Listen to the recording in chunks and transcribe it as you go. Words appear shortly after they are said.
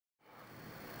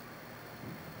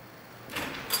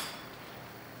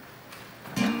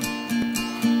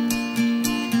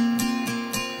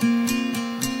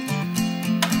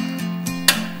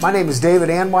My name is David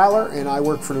Anweiler, and I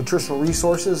work for Nutritional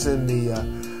Resources in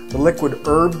the liquid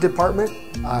herb department.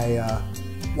 I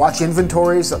watch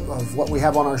inventories of what we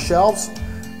have on our shelves.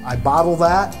 I bottle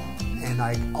that, and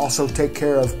I also take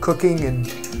care of cooking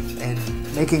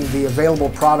and making the available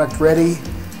product ready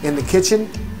in the kitchen,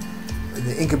 in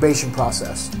the incubation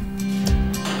process.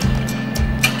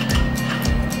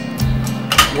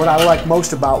 What I like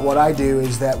most about what I do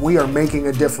is that we are making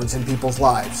a difference in people's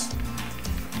lives.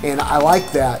 And I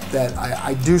like that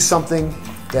I do something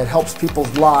that helps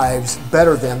people's lives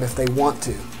better them if they want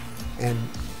to. And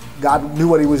God knew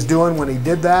what He was doing when He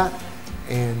did that,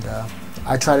 and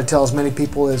I try to tell as many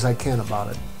people as I can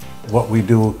about it. What we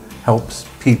do helps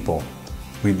people.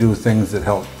 We do things that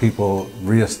help people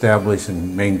reestablish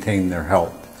and maintain their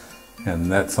health,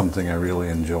 and that's something I really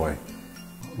enjoy.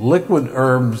 Liquid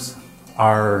herbs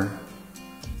are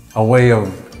a way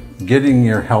of getting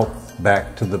your health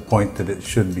back to the point that it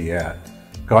should be at.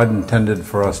 God intended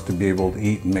for us to be able to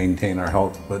eat and maintain our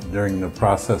health, but during the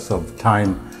process of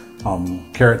time,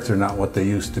 carrots are not what they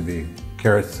used to be.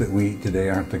 Carrots that we eat today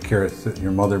aren't the carrots that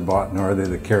your mother bought, nor are they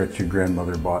the carrots your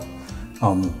grandmother bought.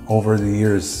 Over the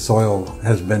years, soil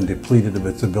has been depleted of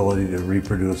its ability to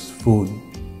reproduce food,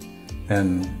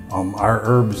 and our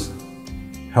herbs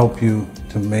help you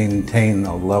to maintain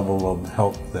a level of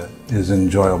health that is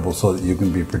enjoyable so that you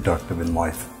can be productive in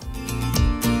life.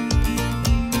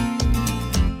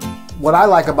 What I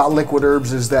like about liquid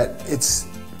herbs is that it's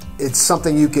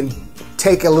something you can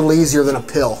take a little easier than a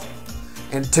pill.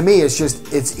 And to me,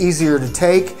 it's easier to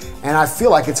take, and I feel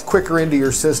like it's quicker into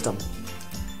your system.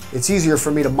 It's easier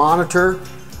for me to monitor.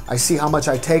 I see how much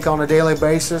I take on a daily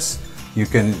basis. You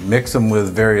can mix them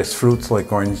with various fruits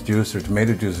like orange juice or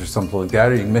tomato juice or something like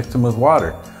that, or you can mix them with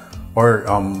water. Or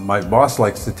my boss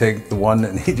likes to take the one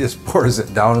and he just pours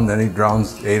it down, and then he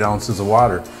drowns 8 ounces of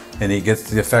water, and he gets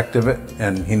the effect of it,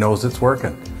 and he knows it's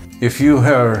working. If you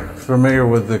are familiar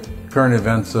with the current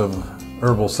events of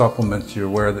herbal supplements, you're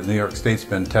aware that New York State's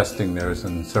been testing theirs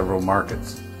in several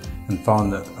markets and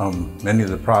found that many of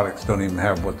the products don't even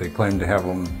have what they claim to have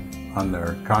them on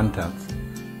their contents.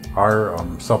 Our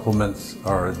supplements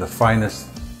are the finest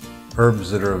herbs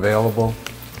that are available.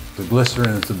 The glycerin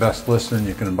is the best glycerin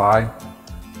you can buy.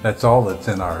 That's all that's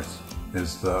in ours,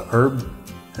 is the herb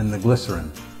and the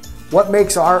glycerin. What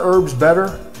makes our herbs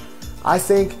better, I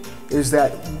think, is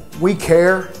that we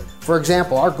care. For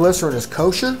example, our glycerin is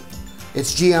kosher,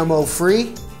 it's GMO free,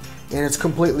 and it's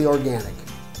completely organic.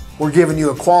 We're giving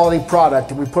you a quality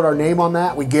product, and we put our name on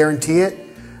that, we guarantee it.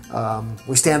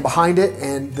 We stand behind it,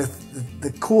 and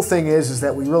the cool thing is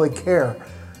that we really care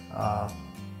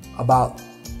about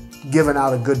giving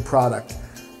out a good product,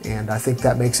 and I think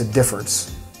that makes a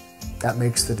difference. That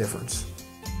makes the difference.